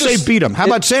 How about just say beat them? How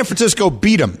about San Francisco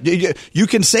beat them? You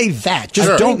can say that.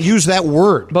 Just don't use that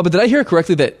word. But did I hear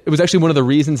correctly that it was actually one of the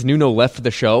reasons Nuno left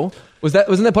the show?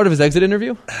 Wasn't that part of his exit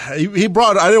interview? He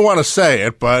brought. I didn't want to say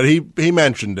it, but he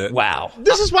mentioned it. Wow.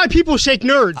 This is why people shake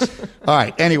nerds. All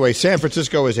right. Anyway, San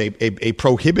Francisco is a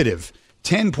prohibitive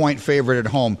 10-point favorite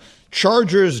at home.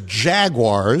 Chargers,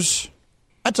 Jaguars.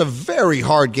 That's a very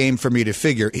hard game for me to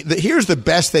figure. Here's the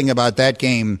best thing about that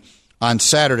game on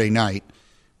Saturday night.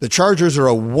 The Chargers are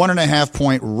a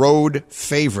 1.5-point road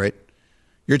favorite.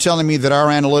 You're telling me that our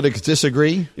analytics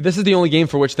disagree? This is the only game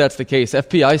for which that's the case.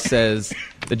 FPI says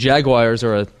the Jaguars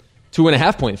are a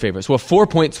 2.5-point favorite. So a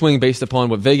 4-point swing based upon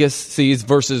what Vegas sees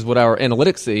versus what our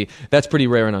analytics see. That's pretty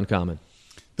rare and uncommon.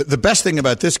 The best thing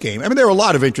about this game, I mean, there are a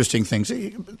lot of interesting things.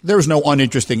 There was no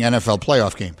uninteresting NFL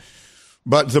playoff game.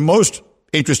 But the most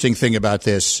interesting thing about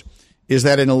this is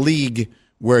that in a league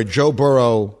where Joe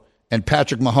Burrow and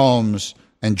Patrick Mahomes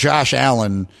and Josh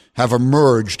Allen have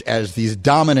emerged as these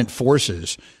dominant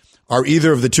forces, are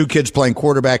either of the two kids playing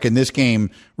quarterback in this game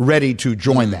ready to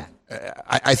join that?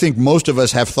 I think most of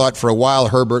us have thought for a while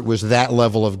Herbert was that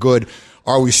level of good.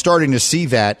 Are we starting to see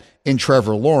that in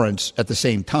Trevor Lawrence at the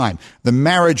same time? The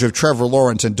marriage of Trevor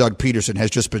Lawrence and Doug Peterson has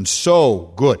just been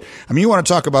so good. I mean, you want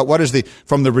to talk about what is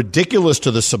from the ridiculous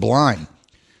to the sublime,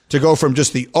 to go from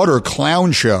just the utter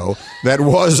clown show that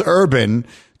was Urban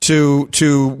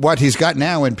to what he's got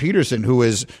now in Peterson, who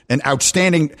is an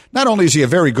outstanding, not only is he a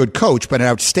very good coach, but an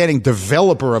outstanding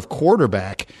developer of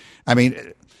quarterback. I mean,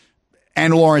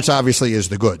 and Lawrence obviously is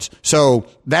the goods. So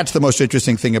that's the most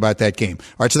interesting thing about that game.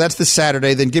 All right, so that's the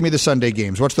Saturday. Then give me the Sunday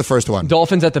games. What's the first one?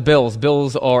 Dolphins at the Bills.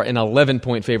 Bills are an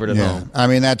 11-point favorite at home. I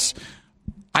mean,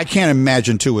 I can't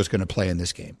imagine Tua's going to play in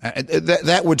this game.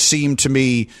 That would seem to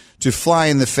me to fly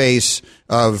in the face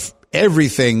of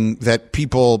everything that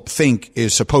people think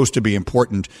is supposed to be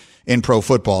important in pro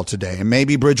football today. And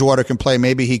maybe Bridgewater can play,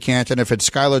 maybe he can't. And if it's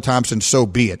Skylar Thompson, so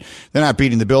be it. They're not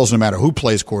beating the Bills no matter who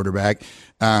plays quarterback.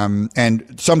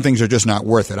 And some things are just not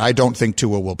worth it. I don't think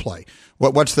Tua will play.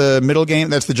 What's the middle game?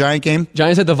 That's the Giant game?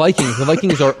 Giants at the Vikings. The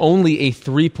Vikings are only a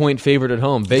 3-point favorite at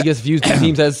home. Vegas views the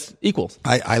teams as equals.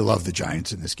 I love the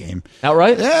Giants in this game.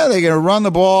 Outright? Yeah, they're going to run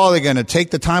the ball. They're going to take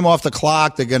the time off the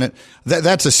clock. They're going to.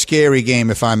 That's a scary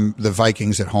game if I'm the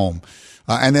Vikings at home.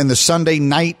 And then the Sunday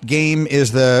night game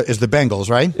is the Bengals,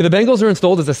 right? The Bengals are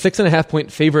installed as a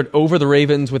 6.5-point favorite over the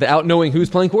Ravens without knowing who's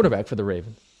playing quarterback for the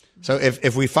Ravens. So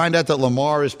if we find out that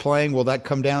Lamar is playing, will that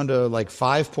come down to like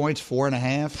 5 points,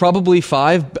 4.5? Probably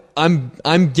 5.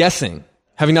 I'm guessing,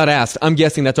 having not asked, I'm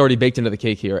guessing that's already baked into the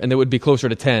cake here, and it would be closer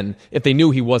to 10 if they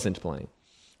knew he wasn't playing.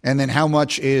 And then how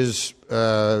much is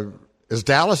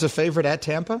Dallas a favorite at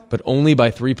Tampa? But only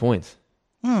by 3 points.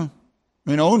 I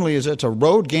mean, it's a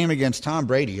road game against Tom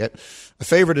Brady. A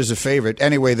favorite is a favorite.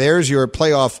 Anyway, there's your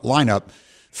playoff lineup.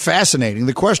 Fascinating.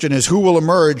 The question is, who will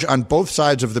emerge on both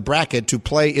sides of the bracket to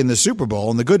play in the Super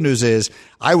Bowl? And the good news is,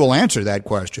 I will answer that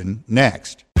question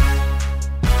next.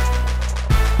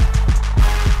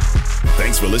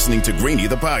 Thanks for listening to Greeny,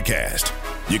 the podcast.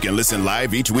 You can listen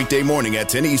live each weekday morning at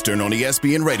 10 Eastern on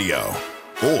ESPN Radio.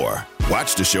 Or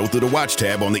watch the show through the Watch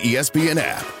tab on the ESPN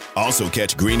app. Also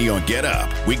catch Greeny on Get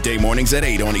Up, weekday mornings at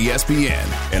 8 on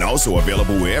ESPN. And also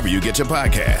available wherever you get your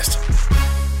podcast.